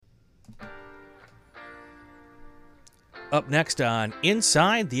Up next on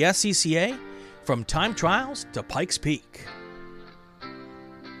Inside the SCCA, from time trials to Pikes Peak.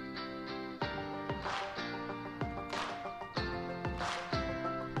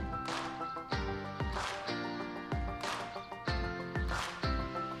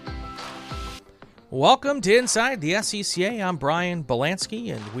 Welcome to Inside the SCCA. I'm Brian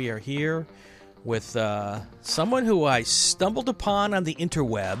Belansky, and we are here with someone who I stumbled upon on the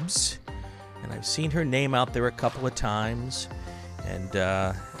interwebs, and I've seen her name out there a couple of times. And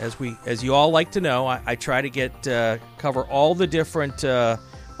as you all like to know, I try to cover all the different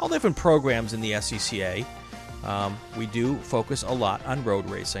programs in the SCCA. We do focus a lot on road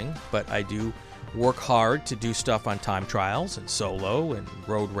racing, but I do work hard to do stuff on time trials and solo and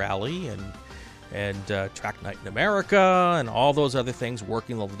road rally and track night in America and all those other things,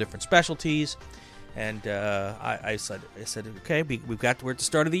 working all the different specialties. And I said, okay, we're at the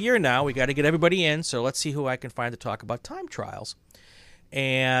start of the year now. We got to get everybody in. So let's see who I can find to talk about time trials.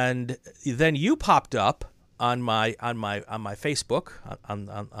 And then you popped up on my Facebook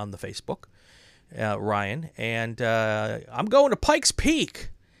on the Facebook, Ryan. And I'm going to Pikes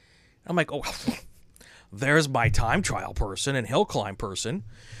Peak. I'm like, oh, there's my time trial person and hill climb person.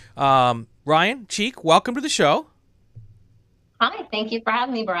 Ryan Cheek, welcome to the show. Hi, thank you for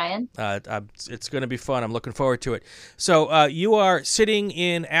having me, Brian. It's going to be fun. I'm looking forward to it. So you are sitting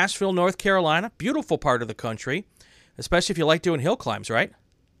in Asheville, North Carolina, beautiful part of the country, especially if you like doing hill climbs, right?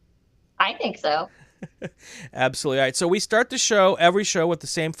 I think so. Absolutely. All right. So we start every show with the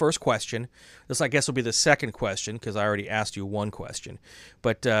same first question. This, I guess, will be the second question because I already asked you one question.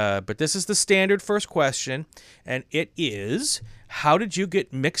 But this is the standard first question, and it is, how did you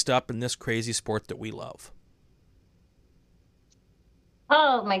get mixed up in this crazy sport that we love?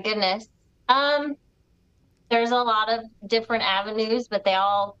 Oh, my goodness. There's a lot of different avenues, but they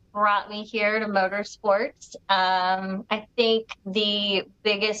all brought me here to motorsports. I think the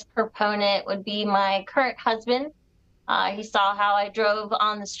biggest proponent would be my current husband. He saw how I drove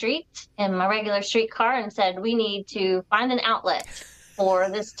on the street in my regular street car and said, we need to find an outlet for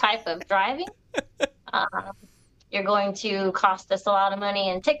this type of driving. You're going to cost us a lot of money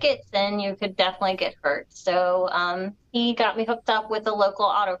in tickets, and you could definitely get hurt. So he got me hooked up with a local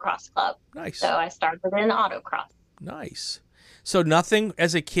autocross club. Nice. So I started in autocross. Nice. So nothing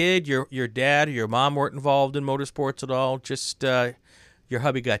as a kid, your dad or your mom weren't involved in motorsports at all? Just your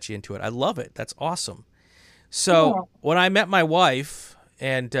hubby got you into it. I love it. That's awesome. So when I met my wife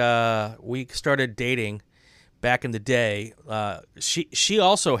and we started dating back in the day, she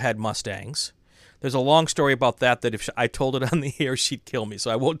also had Mustangs. There's a long story about that if I told it on the air, she'd kill me, so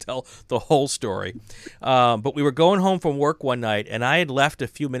I won't tell the whole story. But we were going home from work one night, and I had left a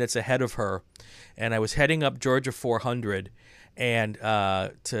few minutes ahead of her, and I was heading up Georgia 400 and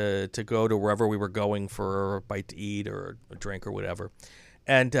to go to wherever we were going for a bite to eat or a drink or whatever.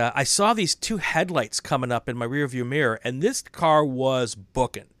 And I saw these two headlights coming up in my rearview mirror, and this car was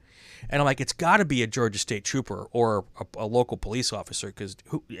booking. And I'm like, it's got to be a Georgia State Trooper or a local police officer,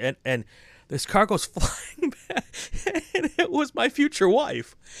 and this car goes flying back, and it was my future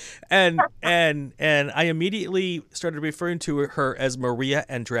wife, and I immediately started referring to her as Maria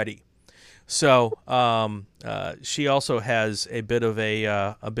Andretti. So she also has a bit of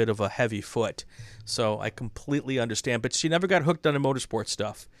a heavy foot, so I completely understand. But she never got hooked on the motorsport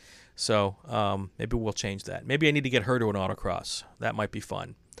stuff, so maybe we'll change that. Maybe I need to get her to an autocross. That might be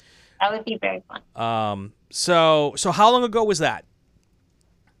fun. That would be very fun. So how long ago was that?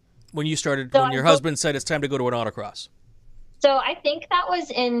 When you started, when your husband said it's time to go to an autocross? So I think that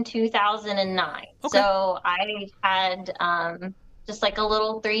was in 2009. Okay. So I had just like a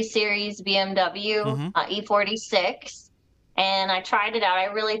little 3 Series BMW E46, and I tried it out. I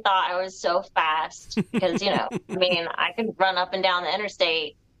really thought I was so fast because, I mean, I could run up and down the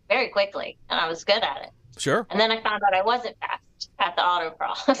interstate very quickly, and I was good at it. Sure. And then I found out I wasn't fast at the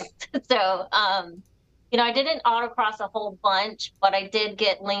autocross. So, I didn't autocross a whole bunch, but I did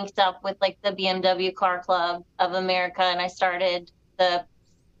get linked up with like the BMW Car Club of America, and I started the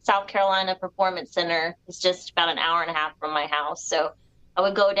South Carolina Performance Center. It's just about an hour and a half from my house. So I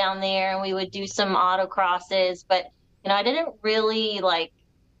would go down there and we would do some autocrosses, but I didn't really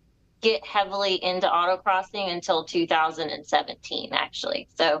get heavily into autocrossing until 2017, actually.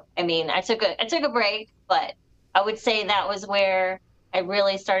 So, I mean, I took a break, but I would say that was where I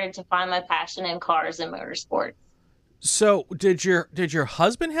really started to find my passion in cars and motorsports. So did your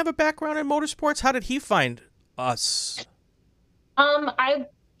husband have a background in motorsports? How did he find us?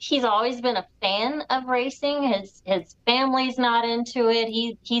 He's always been a fan of racing. His family's not into it.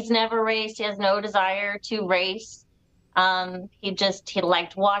 He's never raced. He has no desire to race. He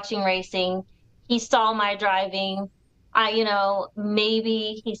liked watching racing. He saw my driving.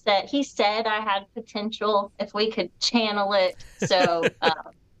 Maybe he said I had potential if we could channel it. So,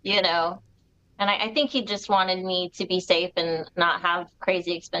 you know, and I think he just wanted me to be safe and not have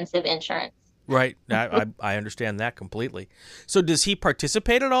crazy expensive insurance. Right. I understand that completely. So does he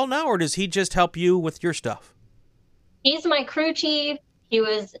participate at all now, or does he just help you with your stuff? He's my crew chief. He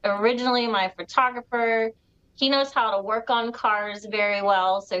was originally my photographer. He knows how to work on cars very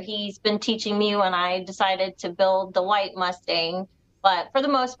well. So he's been teaching me when I decided to build the white Mustang. But for the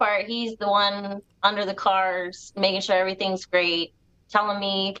most part, he's the one under the cars, making sure everything's great, telling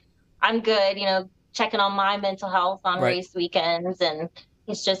me I'm good, checking on my mental health on Right. race weekends. And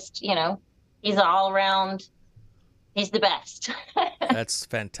he's just, he's all around, he's the best. That's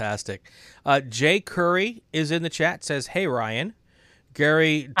fantastic. Jay Curry is in the chat, says, "Hey, Ryan."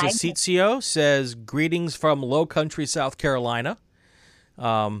 Gary I DeCiccio says, "Greetings from Low Country, South Carolina."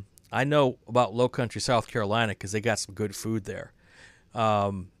 I know about Low Country, South Carolina because they got some good food there.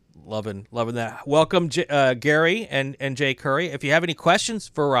 Loving that. Welcome, Gary and Jay Curry. If you have any questions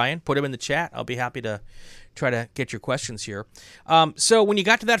for Ryan, put them in the chat. I'll be happy to try to get your questions here. So when you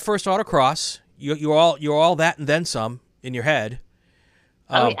got to that first autocross, you're all that and then some in your head.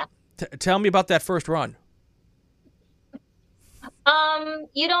 Oh, yeah. Tell me about that first run.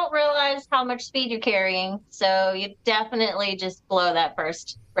 You don't realize how much speed you're carrying, so you definitely just blow that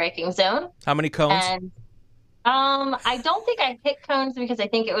first braking zone. How many cones? And I don't think I hit cones because I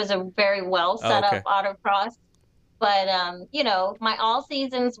think it was a very well set up autocross. But my all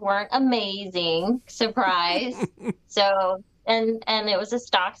seasons weren't amazing. Surprise. So and it was a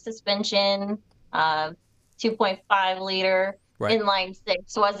stock suspension, 2.5 liter inline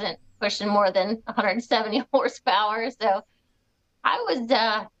six, wasn't pushing more than 170 horsepower. So I was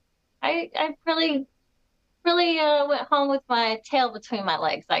I really went home with my tail between my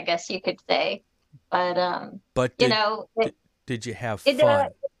legs, I guess you could say. But did you have fun?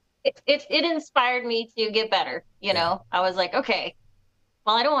 It inspired me to get better. I was like, okay,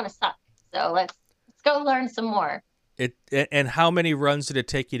 well, I don't want to suck, so let's go learn some more. And how many runs did it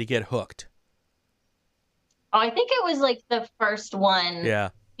take you to get hooked? Oh, I think it was like the first one. Yeah.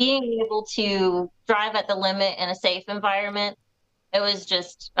 Being able to drive at the limit in a safe environment. It was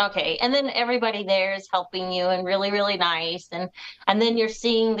just okay. And then everybody there is helping you and really, really nice. And then you're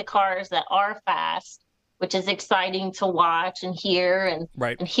seeing the cars that are fast, which is exciting to watch and hear and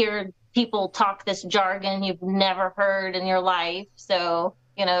hear people talk this jargon you've never heard in your life. So,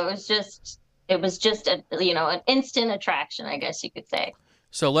 it was just an instant attraction, I guess you could say.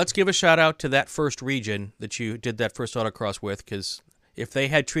 So let's give a shout out to that first region that you did that first autocross with, because if they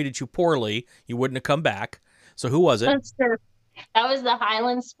had treated you poorly, you wouldn't have come back. So who was it? That's true. That was the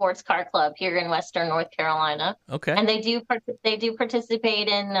Highland Sports Car Club here in Western North Carolina. Okay. And they do participate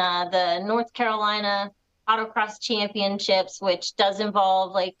in the North Carolina Autocross Championships, which does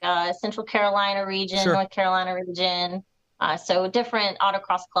involve like Central Carolina region, Sure. North Carolina region. So different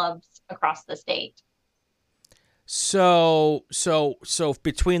autocross clubs across the state. So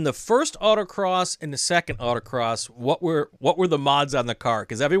between the first autocross and the second autocross, what were the mods on the car?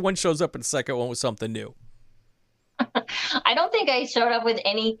 Because everyone shows up in the second one with something new. I don't think I showed up with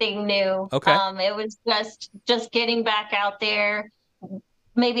anything new. Okay. It was just getting back out there,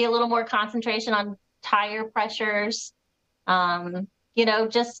 maybe a little more concentration on tire pressures,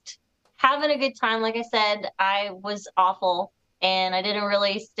 just having a good time. Like I said, I was awful and I didn't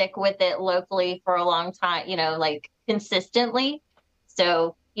really stick with it locally for a long time, like consistently.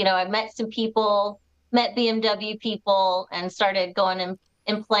 So, I met some people, met BMW people and started going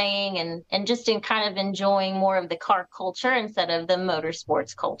and playing and just in kind of enjoying more of the car culture instead of the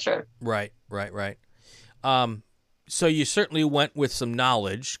motorsports culture. Right. So you certainly went with some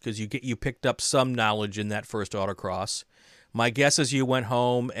knowledge because you picked up some knowledge in that first autocross. My guess is you went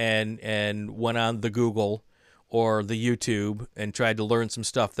home and went on the Google or the YouTube and tried to learn some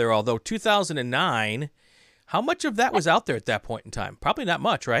stuff there. Although 2009, how much of that was out there at that point in time? Probably not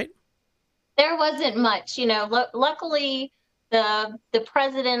much, right? There wasn't much, luckily the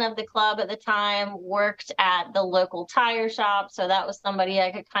president of the club at the time worked at the local tire shop. So that was somebody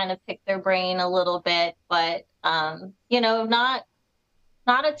I could kind of pick their brain a little bit, but, not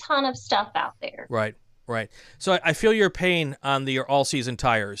a ton of stuff out there. Right. So I feel your pain on your all-season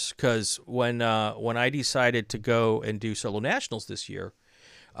tires because when I decided to go and do solo nationals this year,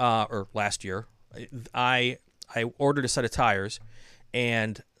 or last year, I ordered a set of tires,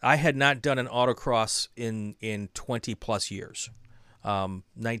 and I had not done an autocross in 20 plus years.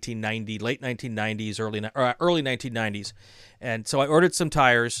 1990, late 1990s, early 1990s. And so I ordered some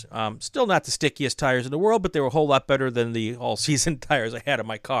tires. Still not the stickiest tires in the world, but they were a whole lot better than the all-season tires I had in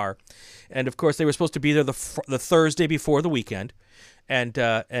my car. And of course, they were supposed to be there the Thursday before the weekend, and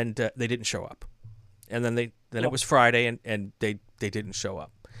they didn't show up. And then it was Friday, and they didn't show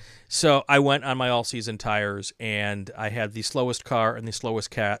up. So I went on my all-season tires, and I had the slowest car in the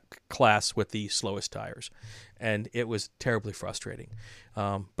slowest class with the slowest tires, and it was terribly frustrating.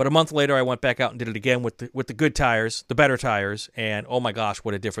 But a month later, I went back out and did it again with the good tires, the better tires, and oh my gosh,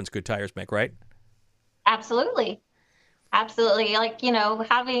 what a difference good tires make, right? Absolutely. Absolutely. Like,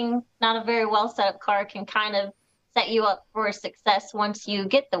 having not a very well set up car can kind of set you up for success once you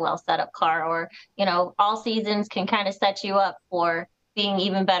get the well set up car, or, all seasons can kind of set you up for being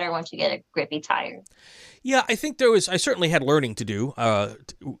even better once you get a grippy tire. Yeah, I think I certainly had learning to do,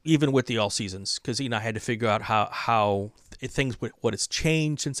 even with the all seasons, because I had to figure out how what it's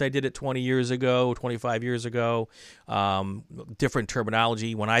changed since I did it 20 years ago, 25 years ago. Different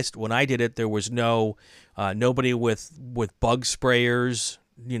terminology. When I did it, there was nobody with bug sprayers,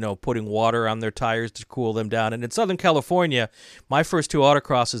 putting water on their tires to cool them down. And in Southern California, my first two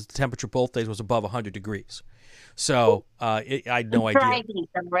autocrosses, the temperature both days was above 100 degrees. So I had no idea. Dry heat,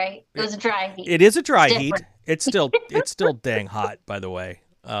 right? It was a dry heat. It is a dry heat. It's still dang hot, by the way.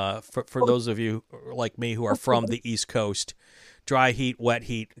 For those of you like me who are from the East Coast, dry heat, wet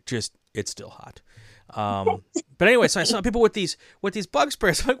heat, it's still hot. But anyway, so I saw people with these bug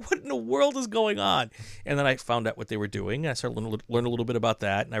sprays. I'm like, what in the world is going on? And then I found out what they were doing. I started to learn a little bit about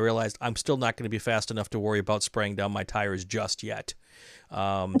that, and I realized I'm still not going to be fast enough to worry about spraying down my tires just yet.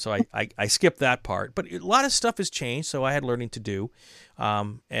 So I skipped that part. But a lot of stuff has changed, so I had learning to do.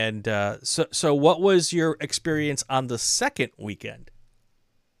 So what was your experience on the second weekend?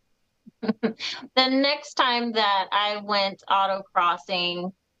 The next time that I went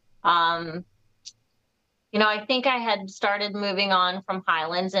autocrossing, I think I had started moving on from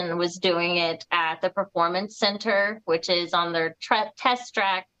Highlands and was doing it at the Performance Center, which is on their test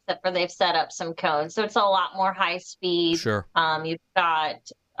track, except for they've set up some cones. So it's a lot more high speed. Sure. You've got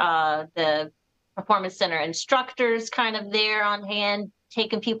the Performance Center instructors kind of there on hand,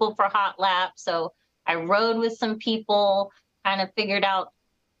 taking people for hot laps. So I rode with some people, kind of figured out,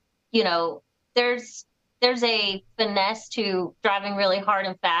 there's a finesse to driving really hard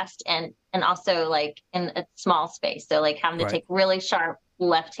and fast and also like in a small space. So like having to take really sharp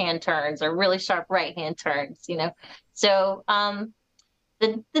left-hand turns or really sharp right-hand turns, So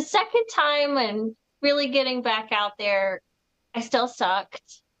the second time and really getting back out there, I still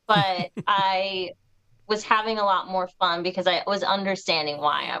sucked, but I was having a lot more fun because I was understanding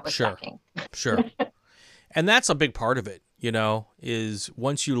why I was sucking. Sure. And that's a big part of it, is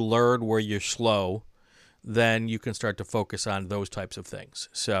once you learn where you're slow, then you can start to focus on those types of things.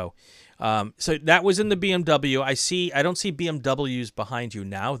 So that was in the BMW. I don't see BMWs behind you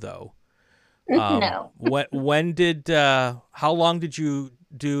now, though. No. How long did you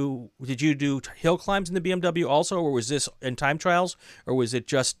do hill climbs in the BMW also, or was this in time trials, or was it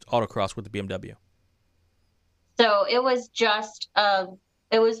just autocross with the BMW? So it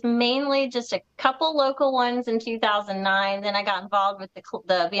was mainly just a couple local ones in 2009. Then I got involved with the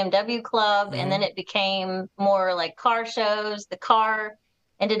BMW club, and then it became more like car shows. The car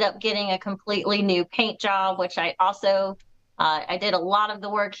ended up getting a completely new paint job, which I also I did a lot of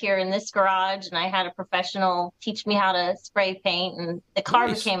the work here in this garage, and I had a professional teach me how to spray paint, and the car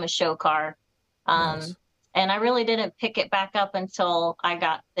became a show car. And I really didn't pick it back up until I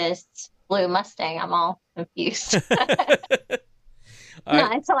got this blue Mustang. I'm all confused.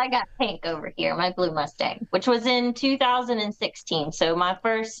 No, until I got Pink over here, my blue Mustang, which was in 2016. So my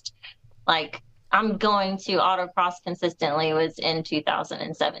first, I'm going to autocross consistently was in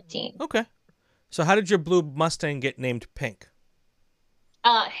 2017. Okay. So how did your blue Mustang get named Pink?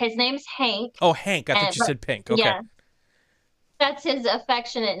 His name's Hank. Oh, Hank. I thought you said Pink. Okay. Yeah, that's his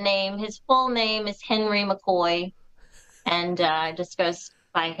affectionate name. His full name is Henry McCoy, and just goes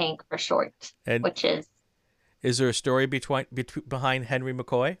by Hank for short, which is... Is there a story behind Henry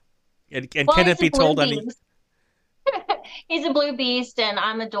McCoy? And can it be told on He's a blue beast, and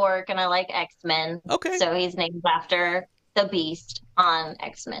I'm a dork, and I like X-Men. Okay. So he's named after the Beast on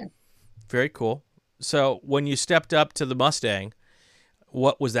X-Men. Very cool. So when you stepped up to the Mustang,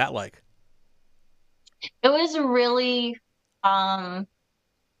 what was that like? It was really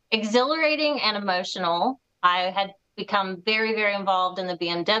exhilarating and emotional. I had become very, very involved in the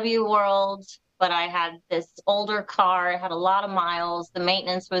BMW world, but I had this older car. It had a lot of miles. The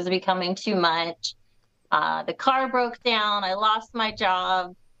maintenance was becoming too much. The car broke down. I lost my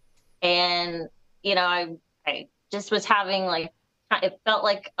job. And, I just was having it felt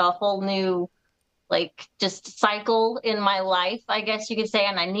like a whole new, like, just cycle in my life, I guess you could say.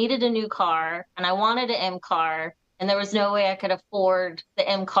 And I needed a new car, and I wanted an M car, and there was no way I could afford the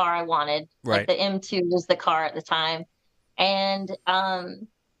M car I wanted. Like Right. the M2 was the car at the time. And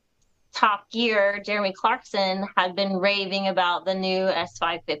Top Gear, Jeremy Clarkson had been raving about the new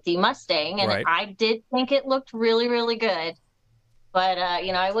S550 Mustang, and Right. I did think it looked really, really good. But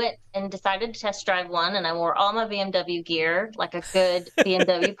I went and decided to test drive one, and I wore all my BMW gear like a good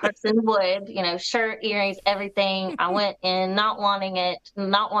BMW person would. Shirt, earrings, everything. I went in not wanting it,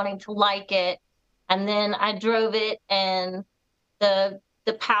 not wanting to like it, and then I drove it, and the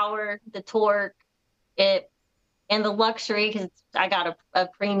power, the torque, it and the luxury, because I got a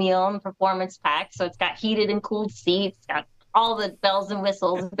premium performance pack, so it's got heated and cooled seats, got all the bells and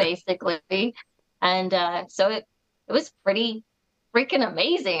whistles basically, and so it was pretty freaking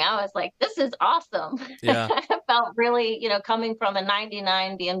amazing. I was like, this is awesome. Yeah. I felt really, coming from a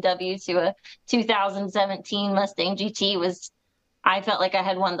 99 BMW to a 2017 Mustang GT I felt like I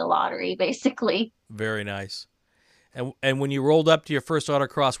had won the lottery basically. Very nice. And when you rolled up to your first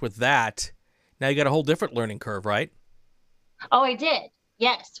autocross with that, now you got a whole different learning curve, right? Oh, I did.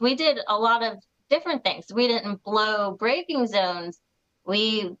 Yes, we did a lot of different things. We didn't blow braking zones.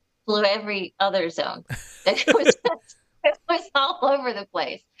 We blew every other zone. It was all over the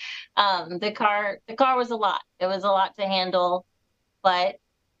place. The car was a lot. It was a lot to handle, but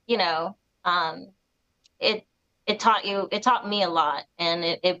it it taught me a lot, and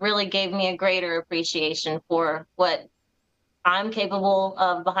it really gave me a greater appreciation for what I'm capable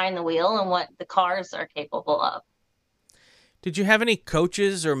of behind the wheel and what the cars are capable of. Did you have any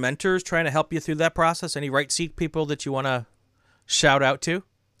coaches or mentors trying to help you through that process? Any right seat people that you want to shout out to?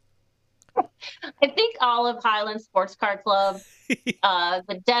 I think all of Highland Sports Car Club,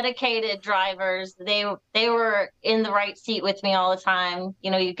 the dedicated drivers, they were in the right seat with me all the time.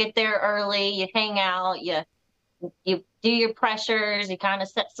 You get there early, you hang out, you do your pressures, you kind of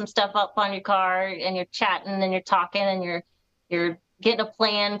set some stuff up on your car, and you're chatting and you're talking and you're getting a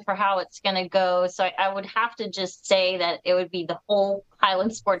plan for how it's going to go. So I would have to just say that it would be the whole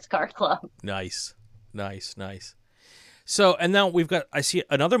Highland Sports Car Club. Nice. So, and now I see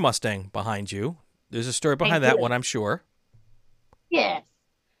another Mustang behind you. There's a story behind that one, I'm sure. Yes.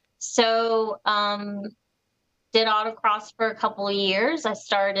 So, did autocross for a couple of years. I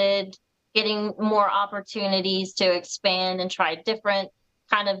started getting more opportunities to expand and try different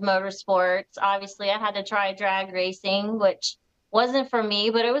kind of motorsports. Obviously, I had to try drag racing, which wasn't for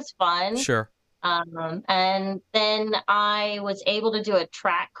me, but it was fun. Sure. And then I was able to do a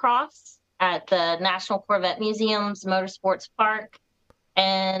track cross at the National Corvette Museum's Motorsports Park.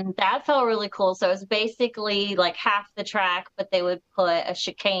 And that felt really cool. So it was basically like half the track, but they would put a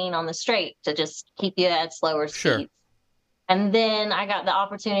chicane on the straight to just keep you at slower speeds. Sure. And then I got the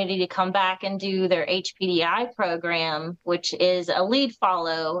opportunity to come back and do their HPDI program, which is a lead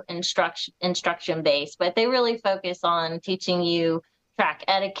follow instruction based, but they really focus on teaching you track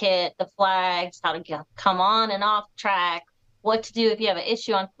etiquette, the flags, how to come on and off track, what to do if you have an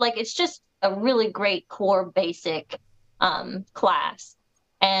issue on, like, it's just a really great core basic class.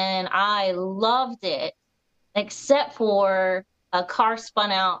 And I loved it, except for a car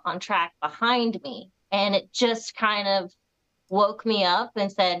spun out on track behind me. And it just kind of woke me up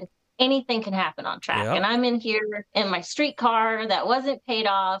and said, anything can happen on track. Yep. And I'm in here in my street car that wasn't paid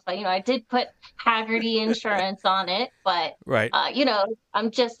off. I did put Haggerty insurance on it, but, right.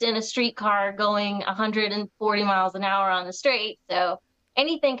 I'm just in a street car going 140 miles an hour on the straight. So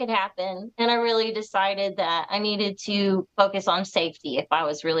anything could happen. And I really decided that I needed to focus on safety if I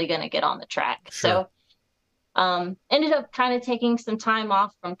was really going to get on the track. Sure. So ended up kind of taking some time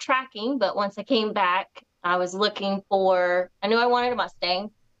off from tracking. But once I came back, I was looking I knew I wanted a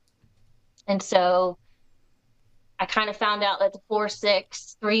Mustang. And so I kind of found out that the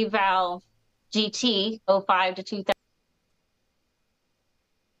 4.6 3-valve GT 05 to 2000.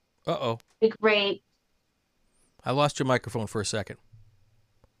 Uh-oh. Great. I lost your microphone for a second.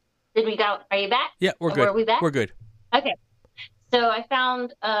 Did we go? Are you back? Yeah, we're good. Were we back? We're good. Okay. So I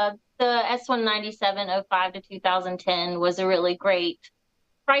found the S197 05 to 2010 was a really great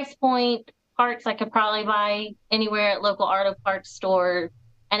price point. Parts I could probably buy anywhere at local auto parts store,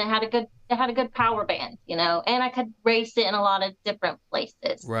 and it had a good power band, and I could race it in a lot of different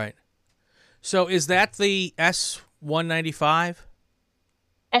places. Right. So is that the S195?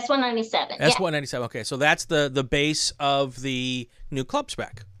 S197. S197. Yeah. Okay, so that's the base of the new club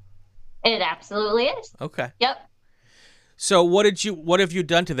spec. It absolutely is. Okay. Yep. So what have you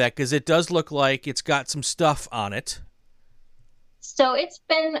done to that? Because it does look like it's got some stuff on it. So it's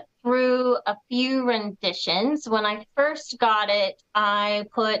been through a few renditions. When I first got it, I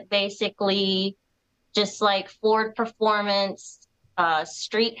put basically just like Ford Performance,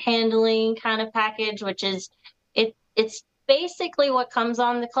 street handling kind of package, which is it's basically what comes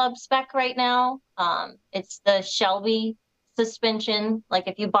on the club spec right now. It's the Shelby suspension. Like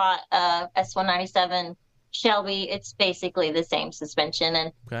if you bought a S197 Shelby, it's basically the same suspension.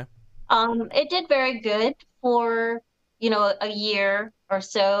 And Okay. it did very good for, a year or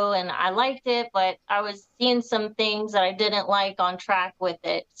so, and I liked it, but I was seeing some things that I didn't like on track with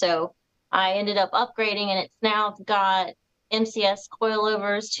it. So I ended up upgrading, and it's now got MCS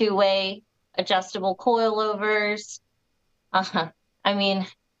coilovers, two-way adjustable coilovers. I mean,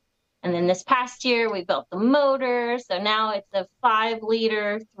 and then this past year we built the motor, so now it's a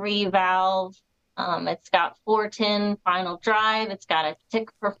 5-liter, 3-valve. It's got 410 final drive. It's got a Tick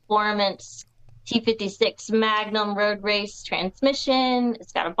Performance T56 Magnum road race transmission.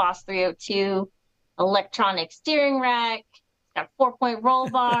 It's got a Boss 302 electronic steering rack. It's got a 4-point roll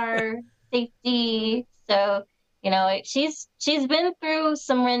bar, safety. So, she's been through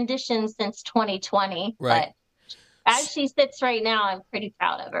some renditions since 2020, Right. but as she sits right now, I'm pretty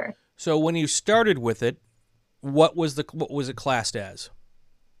proud of her. So when you started with it, what was it classed as?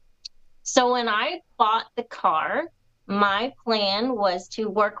 So when I bought the car, my plan was to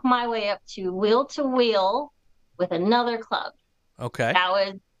work my way up to wheel with another club. Okay.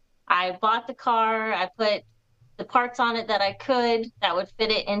 I bought the car, I put the parts on it that I could that would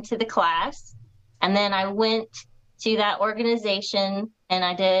fit it into the class. And then I went to that organization and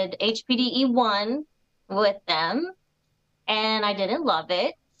I did HPDE 1 with them, and I didn't love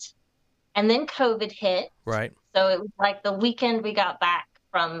it. And then COVID hit. Right. So it was like the weekend we got back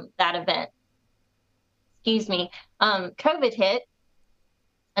from that event. Excuse me. COVID hit,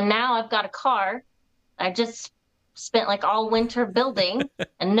 and now I've got a car. I just spent like all winter building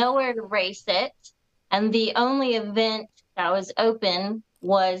and nowhere to race it. And the only event that was open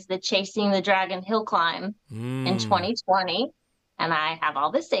was the Chasing the Dragon Hill Climb in 2020. And I have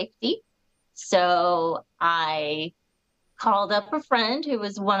all the safety. So I called up a friend who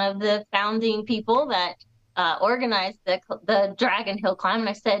was one of the founding people that organized the Dragon Hill Climb. And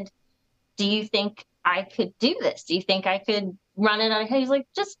I said, do you think I could do this? Do you think I could run it on a hill? He's like,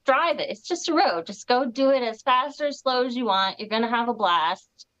 just drive it. It's just a road. Just go do it as fast or as slow as you want. You're going to have a blast.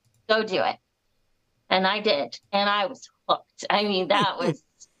 Go do it. And I did. And I was hooked. I mean, that was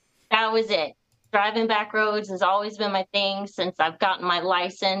it. Driving back roads has always been my thing since I've gotten my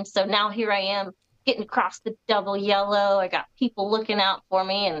license. So now here I am getting across the double yellow. I got people looking out for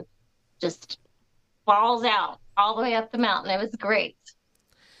me and just balls out all the way up the mountain. It was great.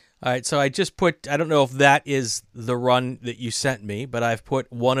 All right, so I don't know if that is the run that you sent me, but I've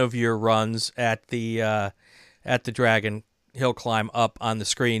put one of your runs at the Dragon Hill Climb up on the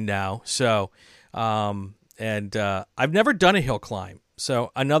screen now. So, I've never done a hill climb.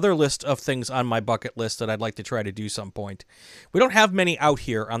 So another list of things on my bucket list that I'd like to try to do some point. We don't have many out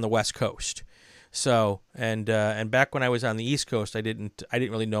here on the West Coast. So, and back when I was on the East Coast, I didn't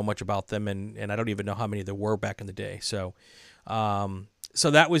really know much about them, and I don't even know how many there were back in the day. So, so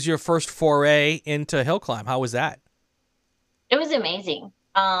that was your first foray into hill climb. How was that? It was amazing.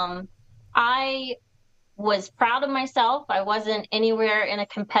 I was proud of myself. I wasn't anywhere in a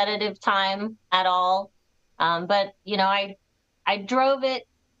competitive time at all. But I drove it.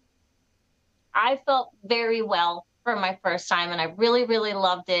 I felt very well for my first time, and I really, really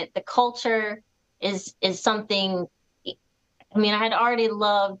loved it. The culture is something. I mean, I had already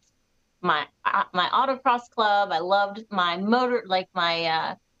loved my autocross club. I loved my motor, like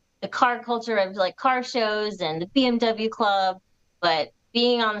my the car culture of like car shows and the BMW club. But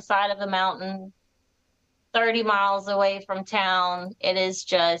being on the side of a mountain, 30 miles away from town, it's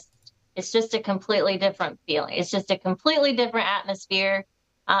just a completely different feeling. It's just a completely different atmosphere.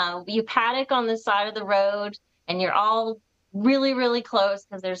 You paddock on the side of the road, and you're all really, really close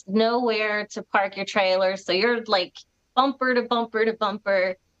because there's nowhere to park your trailer. So you're like bumper to bumper to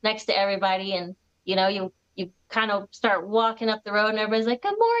bumper next to everybody. And, you kind of start walking up the road and everybody's like,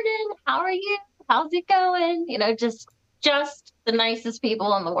 good morning. How are you? How's it going? Just the nicest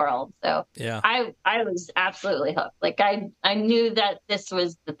people in the world. So Yeah, I was absolutely hooked. Like I knew that this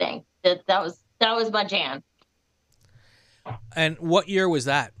was the thing. That was my jam. and what year was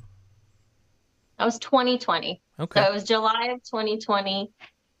that? That was 2020. Okay. So it was July of 2020.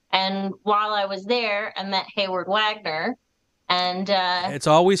 And while I was there, I met Hayward Wagner. And It's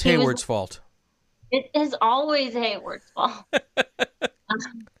always Hayward's fault. it is always Hayward's fault.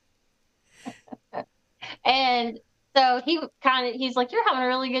 And so he's like, you're having a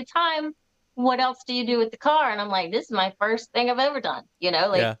really good time, what else do you do with the car? And I'm like, this is my first thing I've ever done.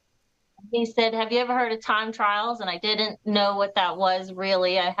 Yeah. He said, have you ever heard of time trials? And I didn't know what that was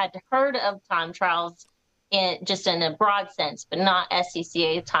really. I had heard of time trials in a broad sense, but not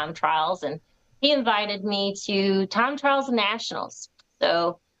SCCA time trials. And he invited me to time trials nationals.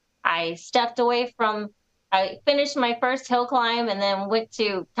 So I finished my first hill climb and then went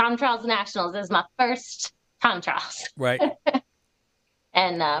to time trials nationals as my first time trials. Right.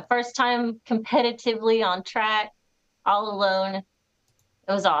 And first time competitively on track, all alone.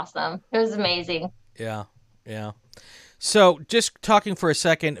 It was awesome. It was amazing. Yeah. Yeah. So just talking for a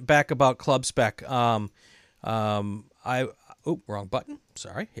second back about Club Spec. Wrong button.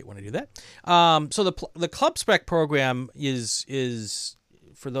 Sorry, hate when I do that. So the Club Spec program is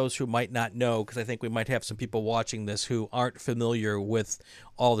for those who might not know, because I think we might have some people watching this who aren't familiar with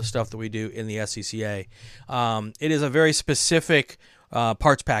all the stuff that we do in the SCCA. It is a very specific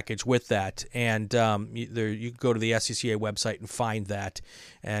parts package with that, and you can go to the SCCA website and find that.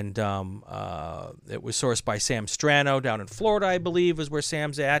 And it was sourced by Sam Strano down in Florida, I believe, is where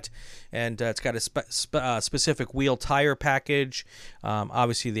Sam's at. And it's got a specific wheel tire package.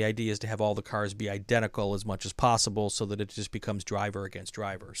 Obviously, the idea is to have all the cars be identical as much as possible, so that it just becomes driver against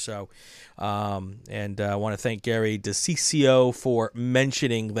driver. So, and I want to thank Gary DeCiccio for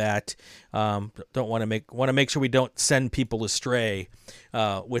mentioning that. Want to make sure we don't send people astray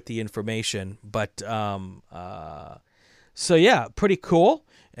with the information, but so yeah, pretty cool.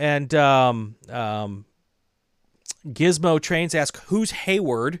 And Gizmo Trains ask, who's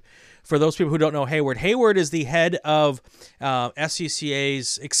Hayward? For those people who don't know Hayward, Hayward is the head of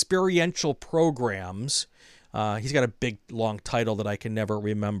SCCA's experiential programs. He's got a big, long title that I can never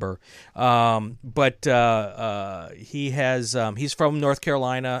remember. But he's from North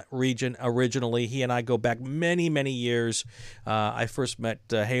Carolina region originally. He and I go back many, many years. I first met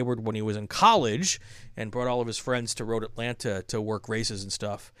Hayward when he was in college and brought all of his friends to Road Atlanta to work races and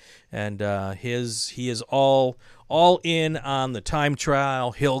stuff. And he is all in on the time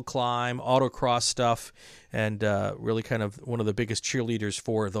trial, hill climb, autocross stuff, and really kind of one of the biggest cheerleaders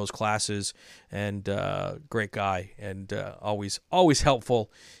for those classes, and great guy, and always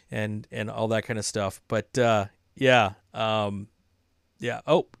helpful, and all that kind of stuff. But yeah. Oh,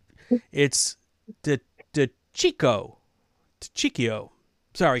 it's Chico.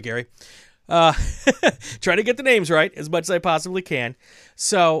 Sorry, Gary. Trying to get the names right as much as I possibly can.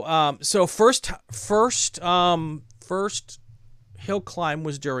 So first hill climb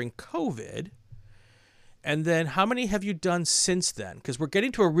was during COVID. And then how many have you done since then? Because we're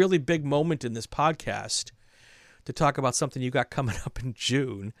getting to a really big moment in this podcast to talk about something you got coming up in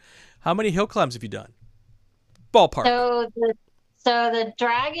June. How many hill climbs have you done? Ballpark. So the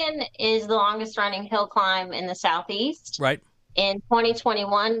Dragon is the longest running hill climb in the Southeast. Right. In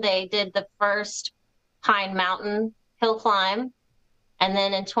 2021, they did the first Pine Mountain hill climb. And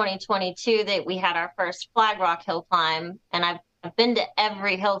then in 2022, we had our first Flag Rock hill climb. And I've been to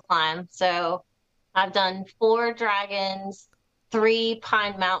every hill climb. So I've done 4 Dragons, 3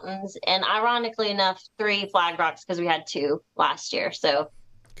 Pine Mountains, and ironically enough, 3 Flag Rocks because we had 2 last year. So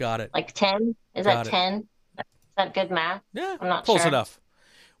got it. Like 10? Is that 10? Is that good math? Yeah, I'm not close sure. enough.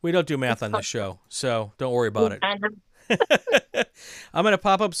 We don't do math on this show, so don't worry about it. I'm going to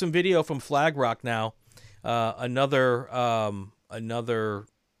pop up some video from Flag Rock now. Another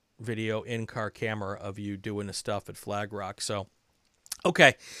video in-car camera of you doing the stuff at Flag Rock. So,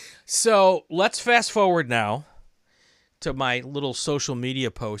 okay. So let's fast forward now to my little social media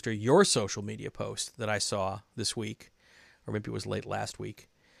post, or your social media post that I saw this week, or maybe it was late last week.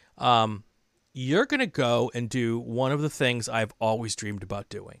 You're going to go and do one of the things I've always dreamed about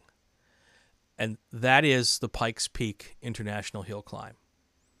doing. And that is the Pikes Peak International Hill Climb.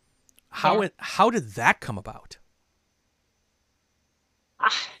 How did that come about?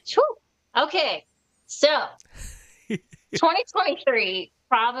 Okay, so 2023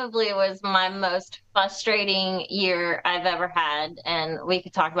 probably was my most frustrating year I've ever had, and we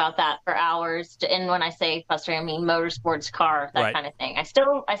could talk about that for hours. And when I say frustrating, I mean motorsports, car, that kind of thing. I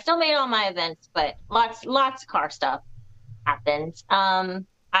still made all my events, but lots of car stuff happened.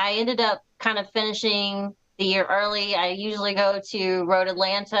 I ended up kind of finishing the year early. I usually go to Road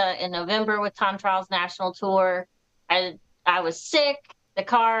Atlanta in November with Time Trials National Tour. I was sick. The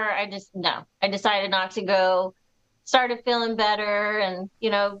car, I decided not to go. Started feeling better, and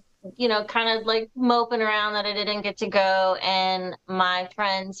kind of like moping around that I didn't get to go. And my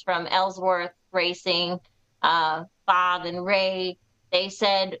friends from Ellsworth Racing, Bob and Ray, they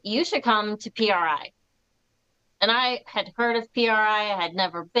said, you should come to PRI. And I had heard of PRI. I had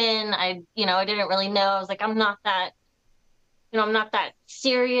never been. I didn't really know. I was like, I'm not that I'm not that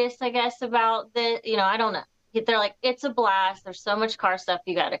serious, I guess, about the, I don't know. They're like, it's a blast. There's so much car stuff,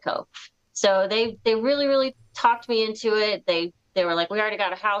 you got to go. So they really, really talked me into it. They were like, we already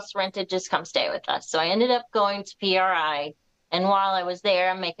got a house rented, just come stay with us. So I ended up going to PRI. And while I was there,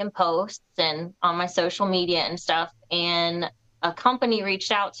 I'm making posts and on my social media and stuff. And a company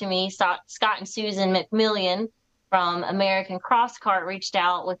reached out to me, Scott and Susan McMillian from American Cross Kart reached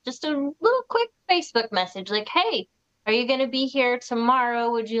out with just a little quick Facebook message like, hey, are you going to be here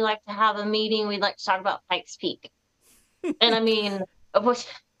tomorrow? Would you like to have a meeting? We'd like to talk about Pikes Peak. And I mean,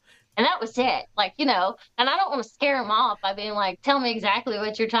 and that was it. Like, and I don't want to scare them off by being like, tell me exactly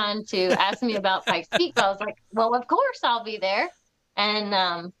what you're trying to ask me about Pikes Peak. But I was like, well, of course I'll be there.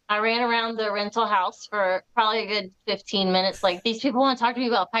 And I ran around the rental house for probably a good 15 minutes. Like, these people want to talk to me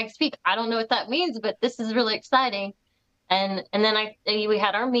about Pikes Peak. I don't know what that means, but this is really exciting. And then we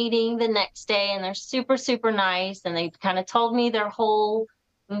had our meeting the next day, and they're super, super nice. And they kind of told me their whole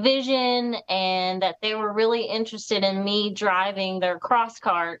vision and that they were really interested in me driving their cross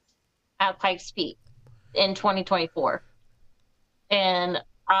kart at Pikes Peak in 2024. And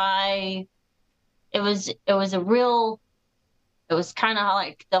it was kind of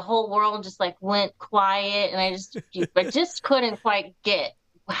like the whole world just like went quiet, and I just couldn't quite get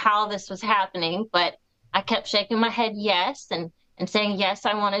how this was happening, but I kept shaking my head yes and saying yes,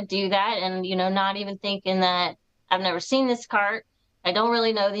 I want to do that, and not even thinking that I've never seen this kart, I don't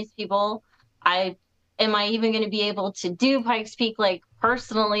really know these people, am I even going to be able to do Pikes Peak like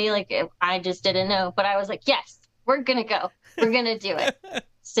personally? Like, I just didn't know, but I was like, yes, we're gonna go, we're gonna do it.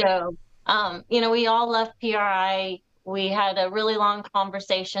 So we all left PRI. We had a really long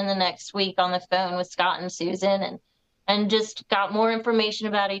conversation the next week on the phone with Scott and Susan, and just got more information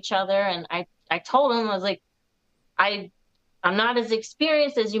about each other. And I told them, I was like, I'm not as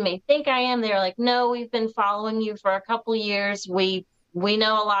experienced as you may think I am. They were like, no, we've been following you for a couple of years. We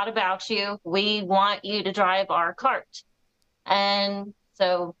know a lot about you. We want you to drive our kart. And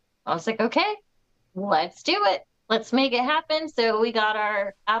so I was like, okay, let's do it. Let's make it happen. So we got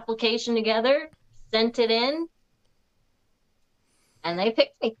our application together, sent it in, and they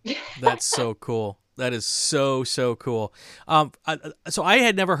picked me. That's so cool. That is so, so cool. So I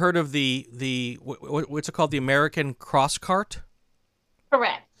had never heard of the what's it called? The American Cross Kart?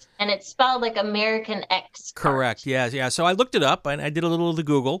 Correct. And it's spelled like American X. Correct. Yeah. So I looked it up, and I did a little of the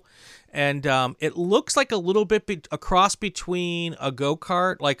Google, and it looks like a little bit a cross between a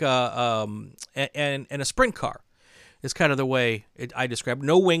go-kart, like and a sprint car. Is kind of the way I describe.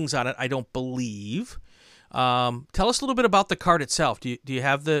 No wings on it, I don't believe. Tell us a little bit about the kart itself. Do you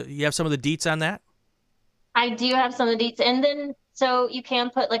have some of the deets on that? I do have some of the deets, and then so you can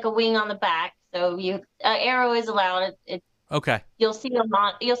put like a wing on the back. So arrow is allowed. Okay. You'll see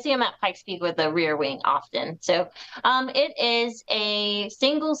them at Pikes Peak with a rear wing often. So it is a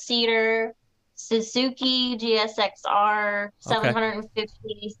single seater Suzuki GSXR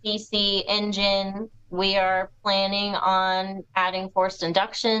 750cc engine. We are planning on adding forced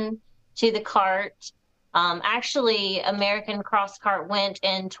induction to the kart. Actually, American Cross Kart went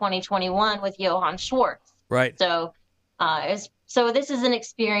in 2021 with Johann Schwartz. Right. So, so this is an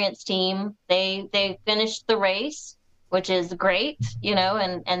experienced team. They finished the race, which is great,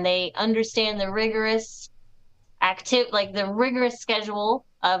 and they understand the rigorous schedule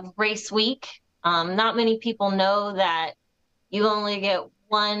of race week. Not many people know that you only get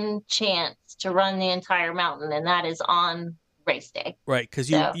one chance to run the entire mountain, and that is on race day. Right, because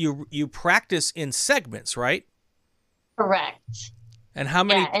you practice in segments, right? Correct. And how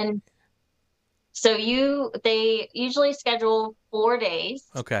many? Yeah, and so they usually schedule 4 days.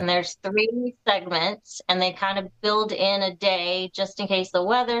 Okay. And there's 3 segments, and they kind of build in a day just in case the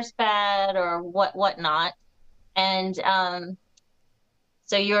weather's bad or whatnot. And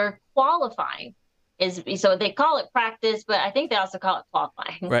so you're qualifying so they call it practice, but I think they also call it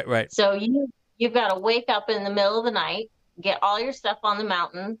qualifying. Right. So you've got to wake up in the middle of the night, get all your stuff on the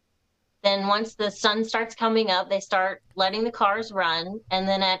mountain. Then once the sun starts coming up, they start letting the cars run. And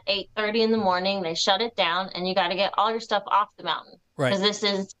then at 8:30 in the morning, they shut it down, and you got to get all your stuff off the mountain. Right. Because this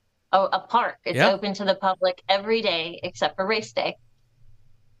is a park. It's open to the public every day except for race day.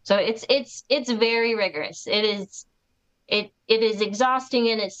 So it's very rigorous. It is exhausting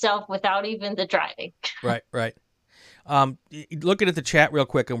in itself without even the driving. Right. Looking at the chat real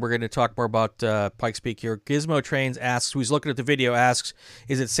quick, and we're going to talk more about Pikes Peak here. Gizmo Trains asks, who's looking at the video, asks,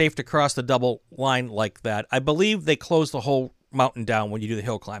 is it safe to cross the double line like that? I believe they close the whole mountain down when you do the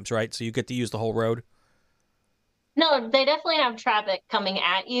hill climbs, right? So you get to use the whole road? No, they definitely have traffic coming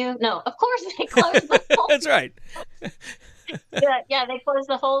at you. No, of course they close the whole That's right. Yeah, they close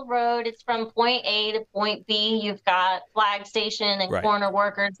the whole road. It's from point A to point B. You've got flag station and Right. corner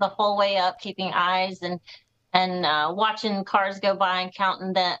workers the whole way up, keeping eyes and watching cars go by and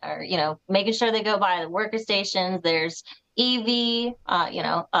counting that, or making sure they go by the worker stations. There's EV,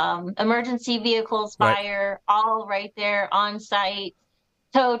 emergency vehicles, Right. fire, all right there on site.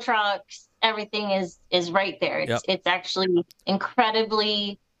 Tow trucks, everything is right there. Yep. It's actually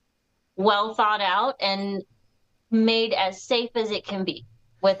incredibly well thought out and made as safe as it can be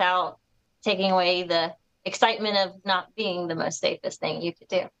without taking away the excitement of not being the most safest thing you could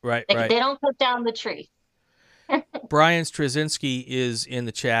do. Right. They Right. don't cut down the tree. Brian Straczynski is in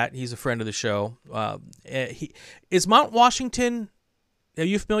the chat. He's a friend of the show. Is Mount Washington? Are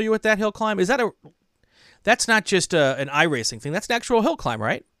you familiar with that hill climb? That's not just an iRacing thing. That's an actual hill climb,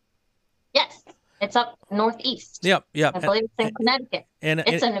 right? Yes, it's up northeast. Yep. Yep. I believe it's in Connecticut. And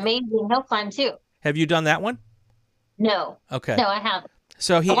It's an amazing hill climb too. have you done that one? No. Okay. No, I haven't.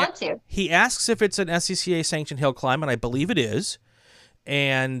 So I want to. he asks if it's an SCCA sanctioned hill climb, and I believe it is.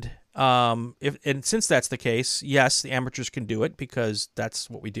 And since that's the case, yes, the amateurs can do it because that's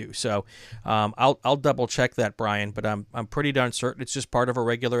what we do. So I'll double check that, Brian, but I'm pretty darn certain it's just part of a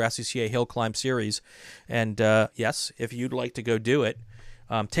regular SCCA hill climb series. And yes, if you'd like to go do it,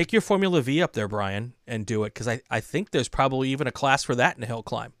 take your Formula V up there, Brian, and do it, because I think there's probably even a class for that in a hill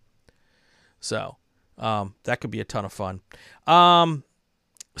climb. So that could be a ton of fun.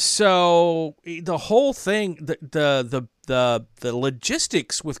 So the whole thing, the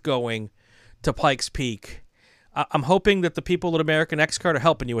logistics with going to Pikes Peak, I'm hoping that the people at American X-Kart are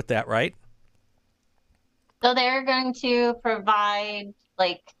helping you with that, right? So they're going to provide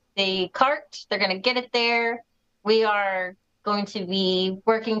like the cart. They're going to get it there. We are going to be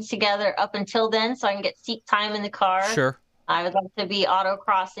working together up until then, so I can get seat time in the car. Sure. I would like to be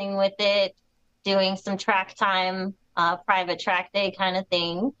autocrossing with it, doing some track time, private track day kind of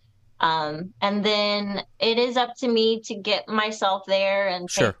thing. And then it is up to me to get myself there and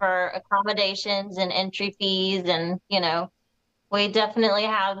Sure. pay for accommodations and entry fees. And, we definitely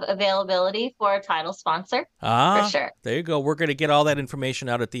have availability for a title sponsor for sure. There you go. We're going to get all that information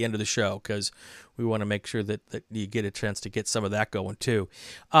out at the end of the show because we want to make sure that you get a chance to get some of that going too.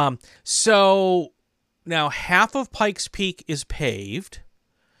 So now half of Pikes Peak is paved,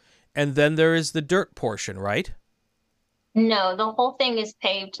 and then there is the dirt portion, right? No, the whole thing is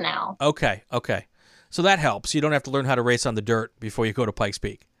paved now. Okay. So that helps. You don't have to learn how to race on the dirt before you go to Pikes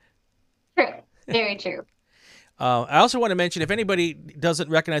Peak. True. Very true. I also want to mention, if anybody doesn't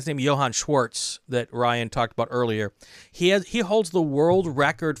recognize the name Johann Schwartz that Ryan talked about earlier, he holds the world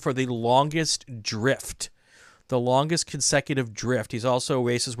record for the longest drift. The longest consecutive drift. He's also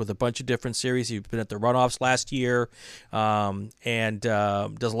races with a bunch of different series. He's been at the runoffs last year, and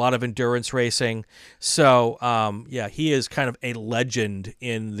does a lot of endurance racing. So, he is kind of a legend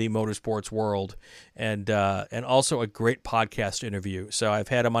in the motorsports world, and also a great podcast interview. So I've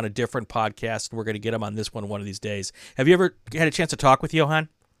had him on a different podcast, and we're going to get him on this one of these days. Have you ever had a chance to talk with Johann?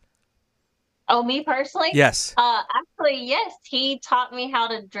 Oh, me personally? Yes. Actually, yes. He taught me how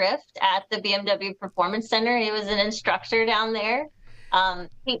to drift at the BMW Performance Center. He was an instructor down there.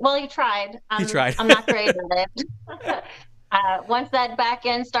 He tried. He tried. I'm not great at it. Once that back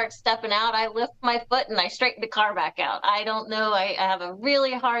end starts stepping out, I lift my foot and I straighten the car back out. I don't know. I have a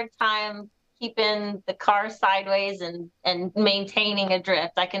really hard time keeping the car sideways and maintaining a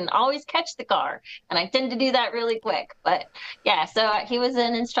drift. I can always catch the car, and I tend to do that really quick. But yeah, so he was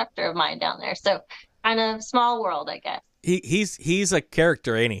an instructor of mine down there. So kind of small world, I guess. He's a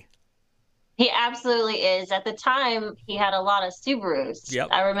character, ain't he? He absolutely is. At the time, he had a lot of Subarus. Yep.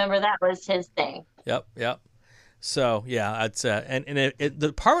 I remember that was his thing. Yep. So yeah, it's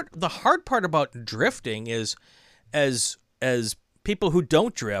the hard part about drifting is, as people who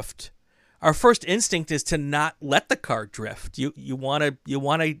don't drift, our first instinct is to not let the car drift. You want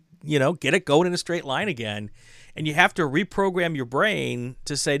to get it going in a straight line again, and you have to reprogram your brain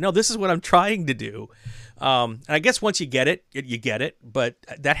to say, no, this is what I'm trying to do. And I guess once you get it, you get it, but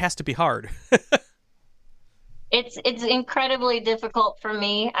that has to be hard. It's incredibly difficult for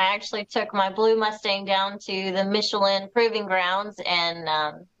me. I actually took my blue Mustang down to the Michelin Proving Grounds, and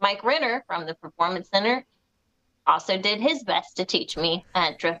Mike Renner from the Performance Center also did his best to teach me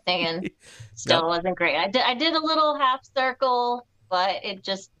drifting, and still wasn't great. I did a little half circle, but it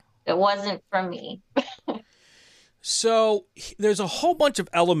wasn't for me. So there's a whole bunch of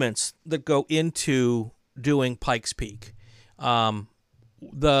elements that go into doing Pikes Peak.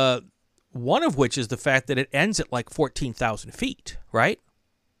 The one of which is the fact that it ends at like 14,000 feet, right?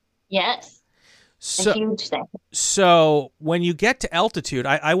 Yes. So, a huge thing. So when you get to altitude,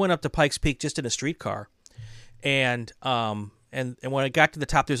 I went up to Pikes Peak just in a streetcar. And when I got to the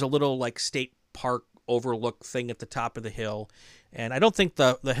top, there's a little like state park overlook thing at the top of the hill, and I don't think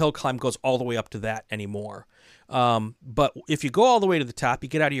the hill climb goes all the way up to that anymore. But if you go all the way to the top, you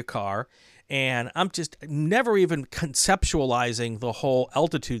get out of your car, and I'm just never even conceptualizing the whole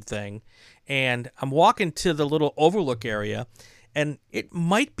altitude thing, and I'm walking to the little overlook area, and it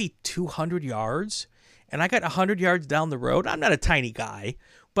might be 200 yards, and I got 100 yards down the road. I'm not a tiny guy,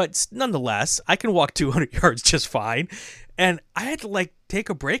 but nonetheless, I can walk 200 yards just fine. And I had to like take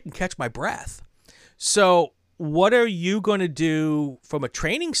a break and catch my breath. So what are you going to do from a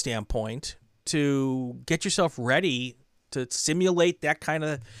training standpoint to get yourself ready to simulate that kind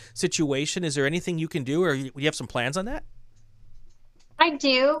of situation? Is there anything you can do, or you have some plans on that? I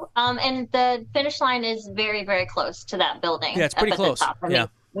do. And the finish line is very, very close to that building. Yeah, it's pretty close. Yeah.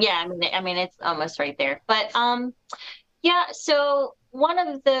 I mean, it's almost right there. But yeah, so one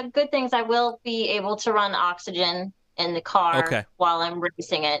of the good things, I will be able to run oxygen in the car while I'm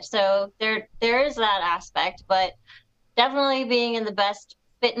racing it. So there is that aspect, but definitely being in the best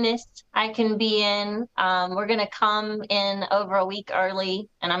fitness I can be in. We're going to come in over a week early,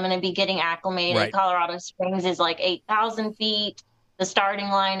 and I'm going to be getting acclimated. Right. Colorado Springs is like 8,000 feet. The starting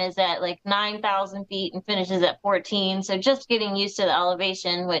line is at like 9,000 feet and finishes at 14. So just getting used to the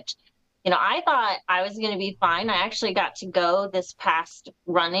elevation, which, I thought I was going to be fine. I actually got to go this past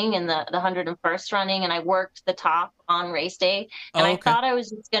running in the 101st running, and I worked the top on race day. And I thought I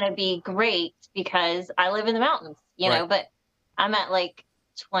was just going to be great because I live in the mountains, but I'm at like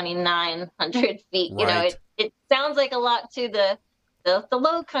 2,900 feet. Right. It sounds like a lot to the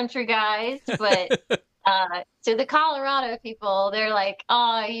low country guys, but to the Colorado people, they're like,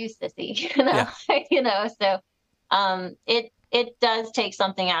 "Oh, you sissy," So it does take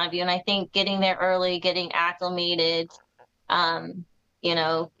something out of you, and I think getting there early, getting acclimated,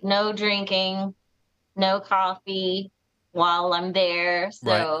 no drinking, no coffee while I'm there.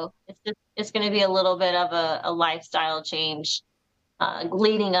 So it's going to be a little bit of a lifestyle change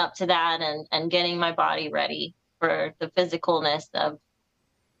leading up to that, and getting my body ready for the physicalness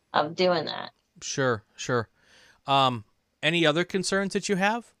of doing that. Sure. Any other concerns that you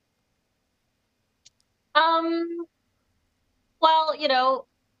have? Well,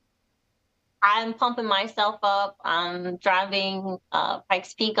 I'm pumping myself up. I'm driving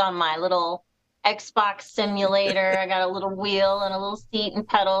Pikes Peak on my little Xbox simulator. I got a little wheel and a little seat and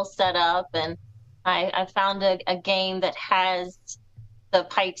pedals set up, and I found a game that has the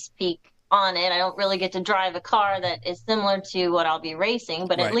Pikes Peak on it. I don't really get to drive a car that is similar to what I'll be racing,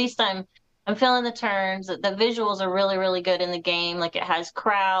 but at least I'm feeling the turns. The visuals are really, really good in the game. Like, it has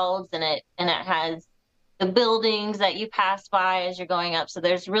crowds, and it has the buildings that you pass by as you're going up. So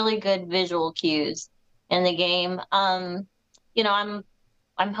there's really good visual cues in the game. I'm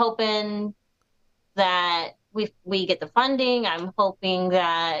hoping that we get the funding. I'm hoping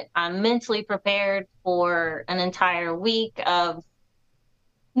that I'm mentally prepared for an entire week of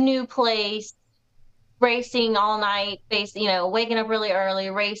new place, racing all night, waking up really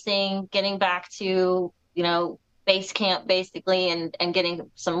early, racing, getting back to, base camp basically, and getting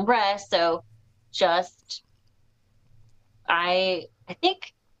some rest. So I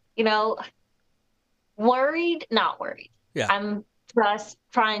think, worried, not worried. Yeah. I'm just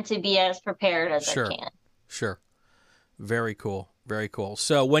trying to be as prepared as I can. Sure. Very cool.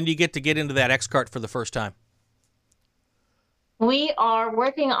 So when do you get into that X kart for the first time? We are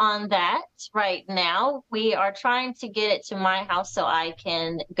working on that right now. We are trying to get it to my house so I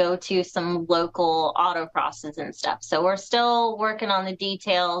can go to some local autocrosses and stuff. So we're still working on the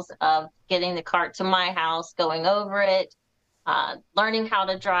details of getting the kart to my house, going over it, learning how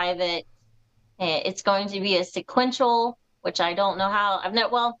to drive it. It's going to be a sequential, which I don't know how. I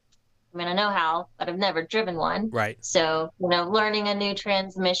know how, but I've never driven one. Right. So, learning a new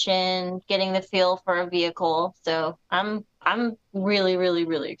transmission, getting the feel for a vehicle. So I'm really, really,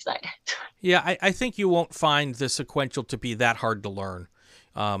 really excited. Yeah, I think you won't find the sequential to be that hard to learn.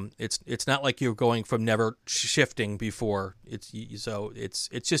 It's not like you're going from never shifting before. It's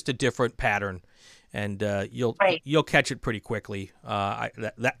just a different pattern, and you'll catch it pretty quickly.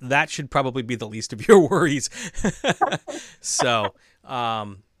 That should probably be the least of your worries. So,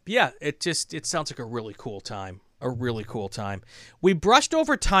 yeah, it sounds like a really cool time. We brushed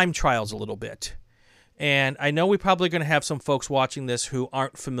over time trials a little bit. And I know we're probably going to have some folks watching this who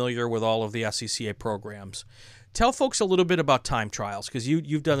aren't familiar with all of the SCCA programs. Tell folks a little bit about time trials, because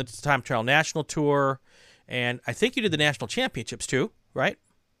you've done the time trial national tour, and I think you did the national championships too, right?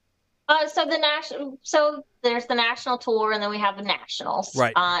 So there's the national tour, and then we have the nationals.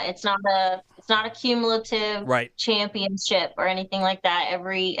 Right. It's not a cumulative championship or anything like that.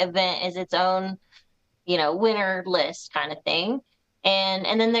 Every event is its own winner list kind of thing.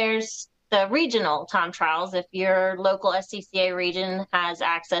 And then there's the regional time trials. If your local SCCA region has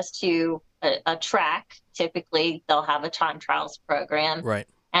access to a track, typically they'll have a time trials program. Right.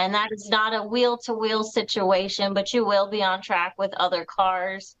 And that is not a wheel-to-wheel situation, but you will be on track with other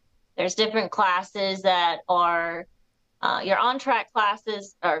cars. There's different classes that are your on-track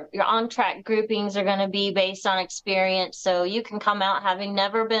classes, or your on-track groupings are going to be based on experience. So you can come out having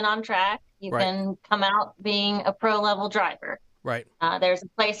never been on track. You Right. can come out being a pro-level driver. Right. There's a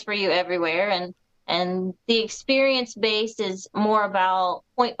place for you everywhere, and the experience base is more about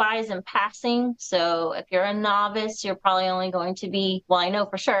point buys and passing. So if you're a novice, you're probably only going to be, well, I know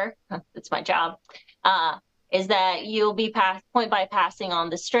for sure, it's my job, is that you'll be point by passing on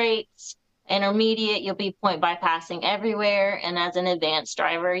the straights. Intermediate, you'll be point by passing everywhere. And as an advanced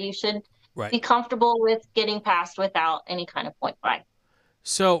driver, you should Right. be comfortable with getting past without any kind of point by.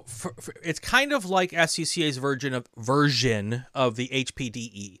 So it's kind of like SCCA's version of the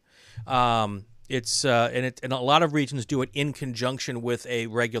HPDE. And a lot of regions do it in conjunction with a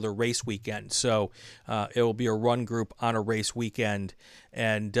regular race weekend. So it will be a run group on a race weekend,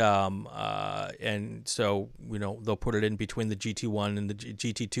 and so they'll put it in between the GT1 and the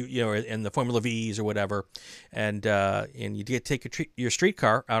GT2, and the Formula V's or whatever, and you get to take your street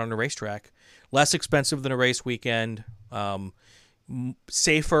car out on a racetrack, less expensive than a race weekend.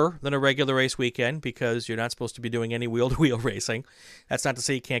 Safer than a regular race weekend because you're not supposed to be doing any wheel-to-wheel racing. That's not to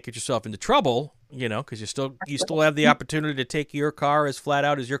say you can't get yourself into trouble, because you still have the opportunity to take your car as flat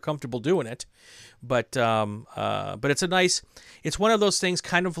out as you're comfortable doing it. But it's one of those things,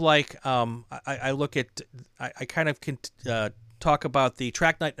 kind of like I kind of can talk about the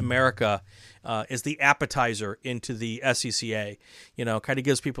Track Night in America as the appetizer into the SCCA. Kind of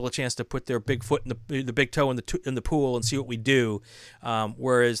gives people a chance to put their big foot in the big toe in the pool and see what we do.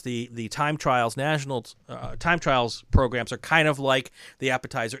 Whereas the time trials, national time trials programs are kind of like the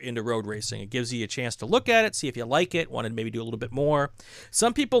appetizer into road racing. It gives you a chance to look at it, see if you like it, want to maybe do a little bit more.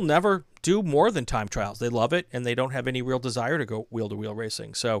 Some people never do more than time trials. They love it, and they don't have any real desire to go wheel-to-wheel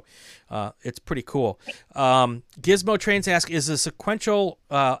racing. So it's pretty cool. Gizmo Trains ask, is a sequential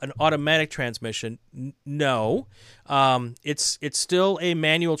an automatic transmission? No. It's still a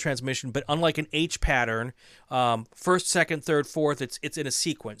manual transmission, but unlike an H pattern, first, second, third, fourth, it's in a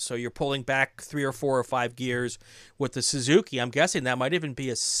sequence. So you're pulling back 3 or 4 or 5 gears. With the Suzuki, I'm guessing that might even be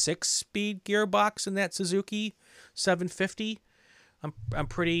a 6-speed gearbox in that Suzuki 750. I'm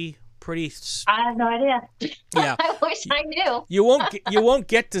pretty. I have no idea. Yeah, I wish I knew. You won't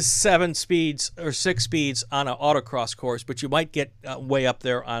get to 7 speeds or 6 speeds on an autocross course, but you might get way up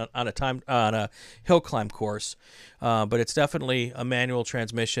there on a hill climb course. But it's definitely a manual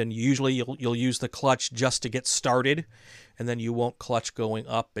transmission. Usually you'll use the clutch just to get started, and then you won't clutch going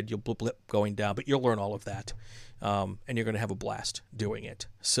up, and you'll blip going down. But you'll learn all of that, and you're going to have a blast doing it.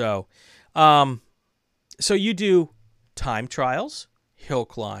 So you do time trials, hill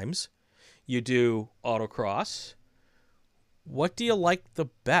climbs, you do autocross. What do you like the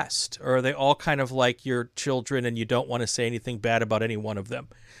best? Or are they all kind of like your children and you don't want to say anything bad about any one of them?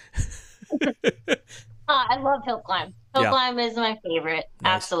 I love hill climb. Hill climb is my favorite.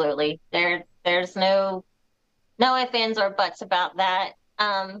 Nice. Absolutely. There's no ifs, ands, or buts about that.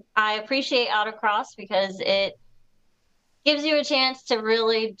 I appreciate autocross because it gives you a chance to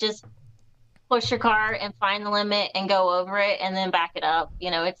really just push your car and find the limit and go over it and then back it up.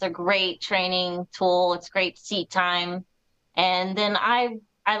 It's a great training tool. It's great seat time. And then I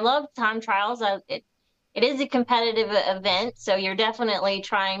love time trials. It is a competitive event, so you're definitely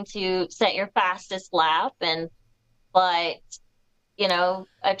trying to set your fastest lap. But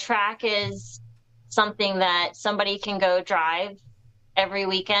a track is something that somebody can go drive every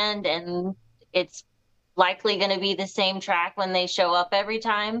weekend, and it's likely going to be the same track when they show up every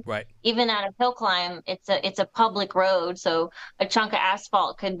time. Right. Even at a hill climb, it's a public road, so a chunk of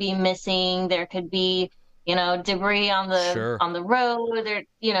asphalt could be missing. There could be, debris on the road. There,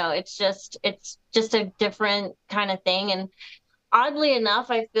 it's just a different kind of thing. And oddly enough,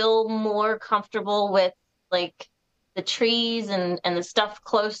 I feel more comfortable with like the trees and the stuff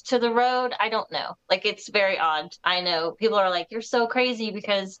close to the road. I don't know. Like, it's very odd. I know people are like, you're so crazy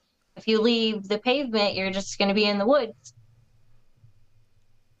because if you leave the pavement, you're just going to be in the woods.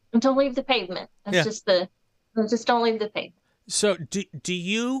 And don't leave the pavement. That's just don't leave the pavement. So do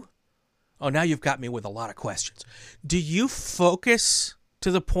you, now you've got me with a lot of questions. Do you focus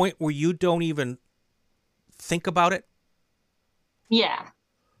to the point where you don't even think about it? Yeah.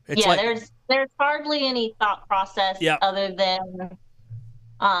 There's hardly any thought process other than,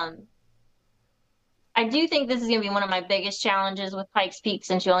 I do think this is going to be one of my biggest challenges with Pikes Peak,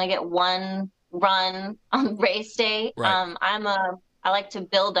 since you only get one run on race day. Right. I like to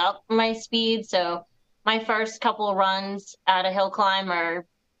build up my speed. So my first couple runs at a hill climb are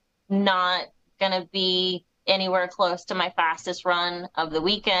not gonna be anywhere close to my fastest run of the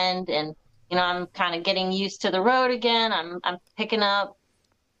weekend. And, I'm kind of getting used to the road again. I'm picking up,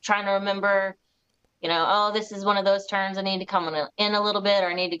 trying to remember, oh, this is one of those turns I need to come in a little bit, or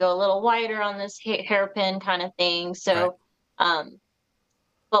I need to go a little wider on this hairpin kind of thing. Right. So,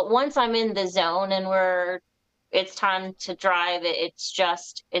 but once I'm in the zone and it's time to drive,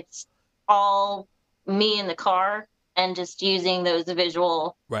 it's all me in the car and just using those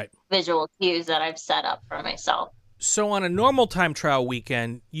Right. visual cues that I've set up for myself. So on a normal time trial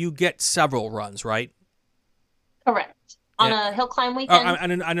weekend, you get several runs, right? Correct. On a hill climb weekend?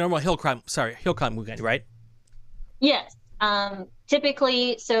 On a normal hill climb weekend, right? Yes.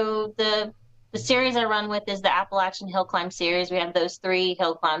 Typically, so the series I run with is the Appalachian Hill Climb series. We have those 3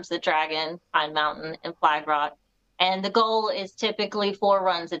 hill climbs, the Dragon, Pine Mountain, and Flag Rock. And the goal is typically 4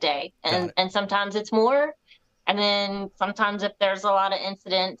 runs a day. And sometimes it's more. And then sometimes if there's a lot of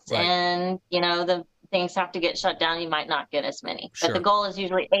incidents Right. and, the things have to get shut down, you might not get as many. Sure. But the goal is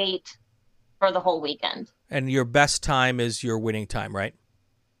usually 8 for the whole weekend. And your best time is your winning time, right?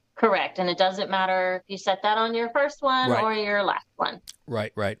 Correct. And it doesn't matter if you set that on your first one Right. or your last one.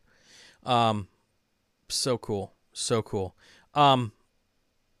 Right. So cool. So cool.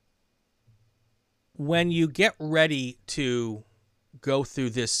 When you get ready to go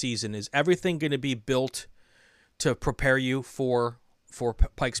through this season, is everything going to be built to prepare you for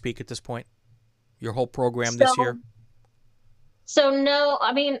Pikes Peak at this point? Your whole program this year? So no,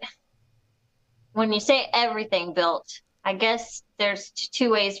 I mean, when you say everything built, I guess there's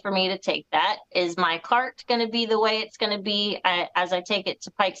 2 ways for me to take that. Is my cart going to be the way it's going to be as I take it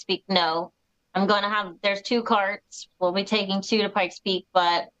to Pikes Peak? No. I'm going to there's 2 carts. We'll be taking 2 to Pikes Peak,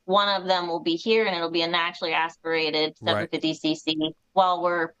 but one of them will be here and it'll be a naturally aspirated 750cc while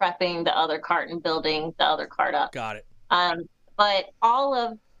we're prepping the other cart and building the other cart up. Got it. But all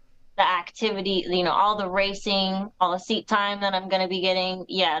of the activity, all the racing, all the seat time that I'm going to be getting,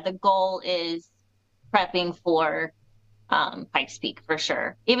 the goal is prepping for Pikes Peak for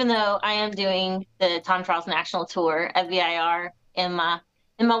sure. Even though I am doing the Tom Trials National Tour at VIR in my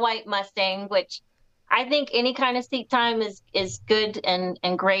white Mustang, which I think any kind of seat time is good and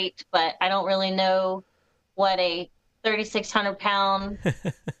great, but I don't really know what a 3,600 pound,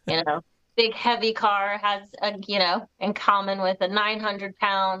 big heavy car has, in common with a 900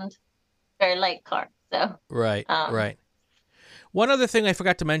 pound very light car. So right. One other thing I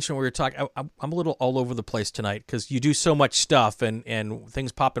forgot to mention when we were talking, I'm a little all over the place tonight because you do so much stuff and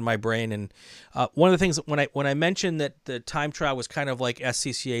things pop in my brain. And one of the things when I mentioned that the time trial was kind of like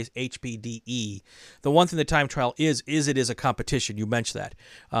SCCA's HPDE, the one thing the time trial is it is a competition. You mentioned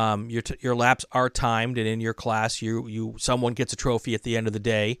that your laps are timed, and in your class, someone gets a trophy at the end of the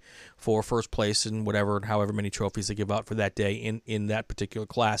day for first place and however many trophies they give out for that day in that particular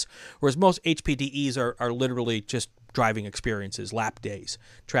class. Whereas most HPDEs are literally just driving experiences, lap days,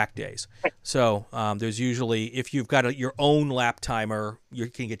 track days. So there's usually, if you've got your own lap timer, you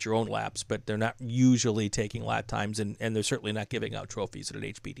can get your own laps, but they're not usually taking lap times, and they're certainly not giving out trophies at an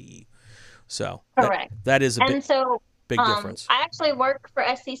HPDE. So correct. That is a big difference. I actually work for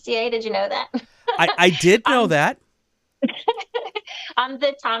SCCA. Did you know that? I did know that. I'm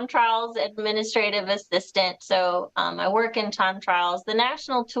the time trials administrative assistant. So I work in time trials. The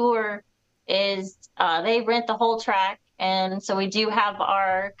national tour is they rent the whole track, and so we do have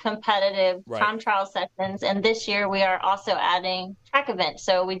our competitive time trial sessions, and this year we are also adding track events,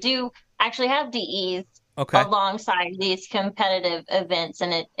 so we do actually have DEs alongside these competitive events,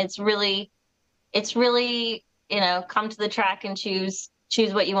 and it's really come to the track and choose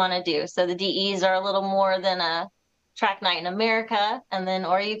what you want to do. So the DEs are a little more than a track night in America, and then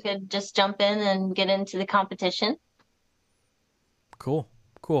or you could just jump in and get into the competition. Cool.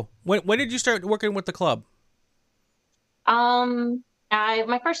 When did you start working with the club?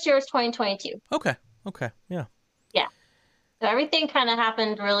 My first year was 2022. Okay. Yeah. So everything kind of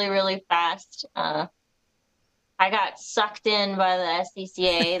happened really, really fast. I got sucked in by the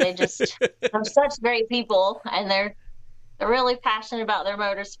SCCA. They're such great people, and they're really passionate about their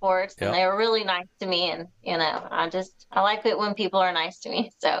motorsports, and they were really nice to me. And I like it when people are nice to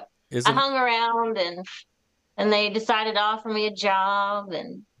me. So I hung around, and they decided to offer me a job,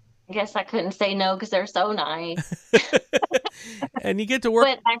 and I guess I couldn't say no because they're so nice. And you get to work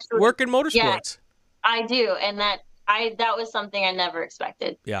in motorsports. Yeah, I do, and that was something I never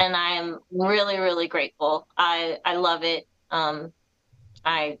expected. Yeah. And I am really, really grateful. I love it. I'm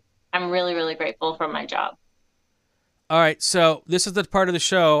really, really grateful for my job. All right, so this is the part of the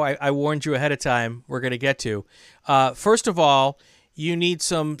show I warned you ahead of time we're going to get to. First of all, you need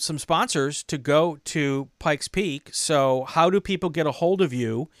some sponsors to go to Pikes Peak. So how do people get a hold of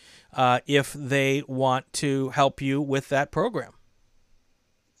you if they want to help you with that program?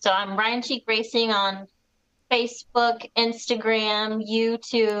 So I'm Ryan Cheek Racing on Facebook, Instagram,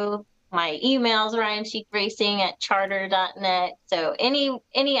 YouTube. My email's ryancheekracing@charter.net. So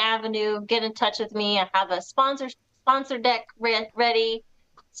any avenue, get in touch with me. I have a sponsor deck ready.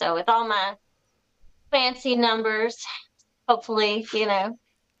 So with all my fancy numbers, hopefully,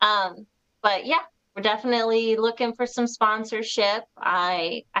 but yeah, we're definitely looking for some sponsorship.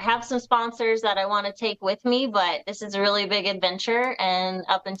 I have some sponsors that I want to take with me, but this is a really big adventure, and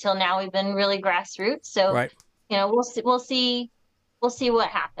up until now we've been really grassroots. So, Right. we'll see what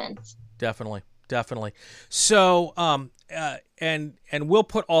happens. Definitely. So, and we'll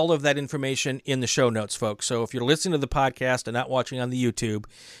put all of that information in the show notes, folks. So if you're listening to the podcast and not watching on the YouTube,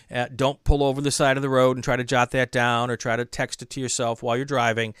 don't pull over the side of the road and try to jot that down or try to text it to yourself while you're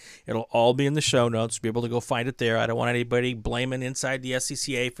driving. It'll all be in the show notes. Be able to go find it there. I don't want anybody blaming inside the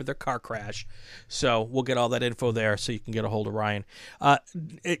SCCA for their car crash. So we'll get all that info there so you can get a hold of Ryan.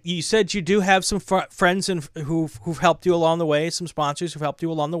 You said you do have some friends who've helped you along the way, some sponsors who've helped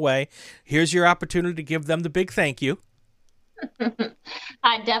you along the way. Here's your opportunity to give them the big thank you.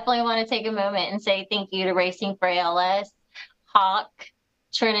 I definitely want to take a moment and say thank you to Racing for ALS, Hawk,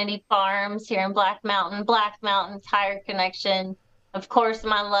 Trinity Farms here in Black Mountain Tire Connection, of course,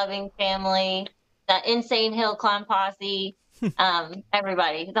 my loving family, the Insane Hill Climb Posse,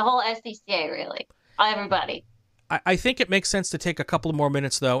 everybody, the whole SCCA, really, everybody. I think it makes sense to take a couple of more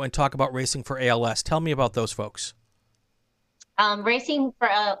minutes, though, and talk about Racing for ALS. Tell me about those folks. Racing for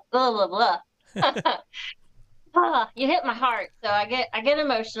blah, blah, blah. You hit my heart, so I get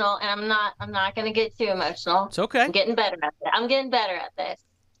emotional, and I'm not going to get too emotional. It's okay. I'm getting better at it. I'm getting better at this.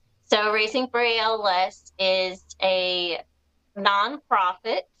 So Racing for ALS is a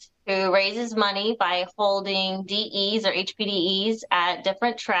nonprofit who raises money by holding DEs or HPDEs at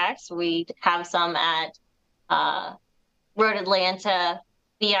different tracks. We have some at Road Atlanta,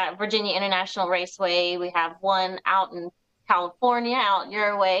 via Virginia International Raceway. We have one out in California, out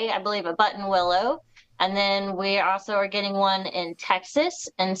your way, I believe, at Buttonwillow. And then we also are getting one in Texas.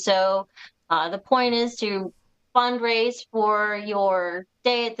 And so the point is to fundraise for your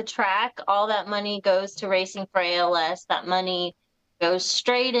day at the track. All that money goes to Racing for ALS. That money goes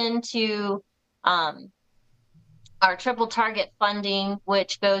straight into our triple target funding,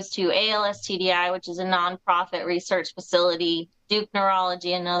 which goes to ALS TDI, which is a nonprofit research facility, Duke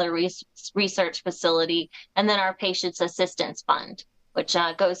Neurology, another research facility, and then our Patients Assistance Fund, which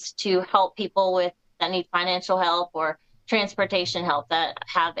goes to help people that need financial help or transportation help that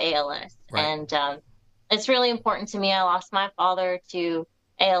have ALS. Right. And it's really important to me. I lost my father to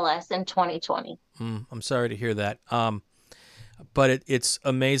ALS in 2020. I'm sorry to hear that. But it's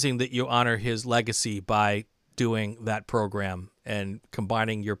amazing that you honor his legacy by doing that program and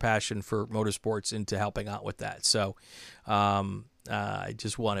combining your passion for motorsports into helping out with that. So I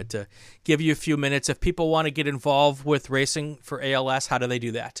just wanted to give you a few minutes. If people want to get involved with Racing for ALS, how do they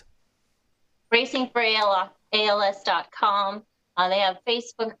do that? racingforals.com. They have a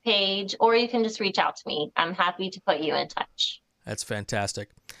Facebook page, or you can just reach out to me. I'm happy to put you in touch. That's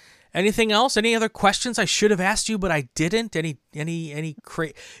fantastic. Anything else? Any other questions I should have asked you, but I didn't? Do you have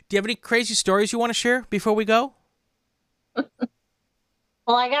any crazy stories you want to share before we go? Well,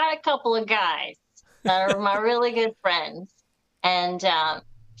 I got a couple of guys that are my really good friends. And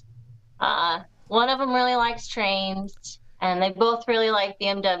one of them really likes trains. And they both really like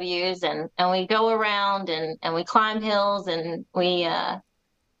BMWs, and we go around and we climb hills, and we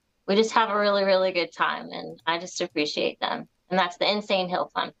just have a really, really good time, and I just appreciate them. And that's the Insane Hill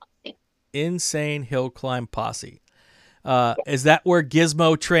Climb Posse. Insane Hill Climb Posse. Is that where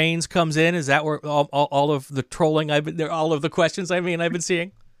Gizmo Trains comes in? Is that where all of the trolling all of the questions I've been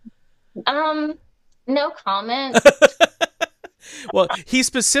seeing? No comment. Well, he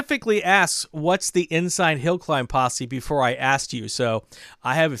specifically asks, what's the Inside Hill Climb Posse before I asked you. So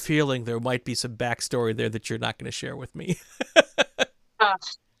I have a feeling there might be some backstory there that you're not going to share with me.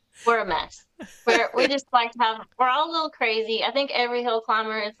 We're a mess. We just like to we're all a little crazy. I think every hill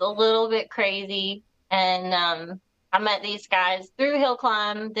climber is a little bit crazy. And I met these guys through hill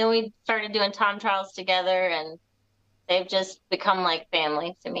climb. Then we started doing time trials together, and they've just become like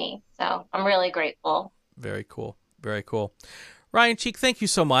family to me. So I'm really grateful. Very cool. Very cool. Ryan Cheek, thank you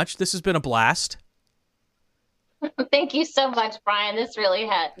so much. This has been a blast. Thank you so much, Brian. This really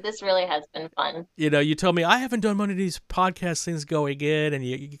has been fun. You told me I haven't done one of these podcast things going in, and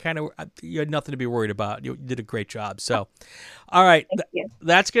you kind of you had nothing to be worried about. You did a great job. So, all right, Thank you.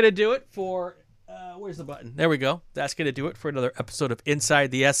 that's gonna do it for. Where's the button? There we go. That's going to do it for another episode of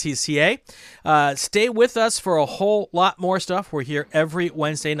Inside the SCCA. Stay with us for a whole lot more stuff. We're here every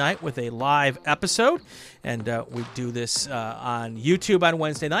Wednesday night with a live episode, and we do this on YouTube on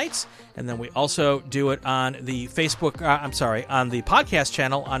Wednesday nights, and then we also do it on the on the podcast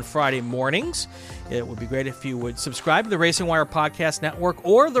channel on Friday mornings. It would be great if you would subscribe to the Racing Wire Podcast Network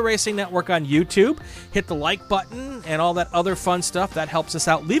or the Racing Network on YouTube. Hit the like button and all that other fun stuff. That helps us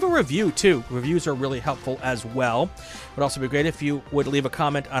out. Leave a review, too. Reviews are really helpful as well. It would also be great if you would leave a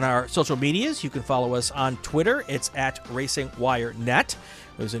comment on our social medias. You can follow us on Twitter. It's at RacingWireNet.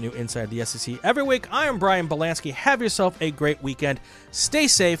 There's a new Inside the SEC every week. I am Brian Belansky. Have yourself a great weekend. Stay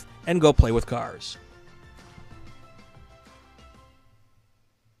safe and go play with cars.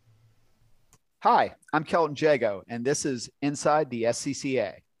 Hi, I'm Kelton Jago, and this is Inside the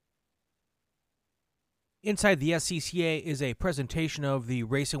SCCA. Inside the SCCA is a presentation of the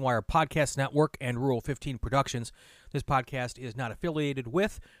Racing Wire Podcast Network and Rural 15 Productions. This podcast is not affiliated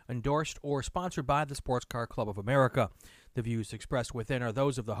with, endorsed, or sponsored by the Sports Car Club of America. The views expressed within are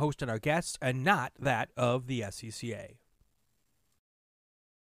those of the host and our guests, and not that of the SCCA.